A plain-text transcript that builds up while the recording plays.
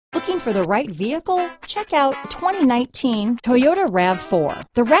Looking for the right vehicle? Check out 2019 Toyota RAV4.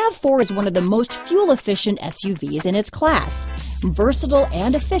 The RAV4 is one of the most fuel-efficient SUVs in its class. Versatile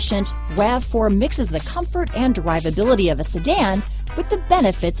and efficient, RAV4 mixes the comfort and drivability of a sedan with the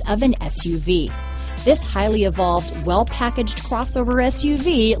benefits of an SUV. This highly evolved, well-packaged crossover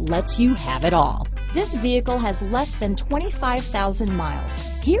SUV lets you have it all. This vehicle has less than 25,000 miles.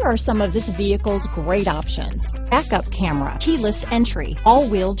 Here are some of this vehicle's great options: backup camera, keyless entry,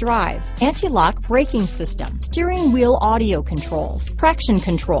 all-wheel drive, anti-lock braking system, steering wheel audio controls, traction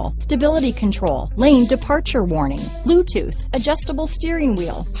control, stability control, lane departure warning, Bluetooth, adjustable steering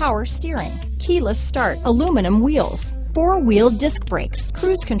wheel, power steering, keyless start, aluminum wheels, four-wheel disc brakes,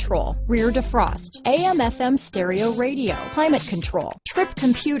 cruise control, rear defrost, AM/FM stereo radio, climate control, trip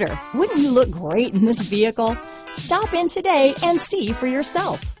computer. Wouldn't you look great in this vehicle? Stop in today and see for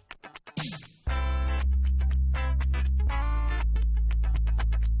yourself.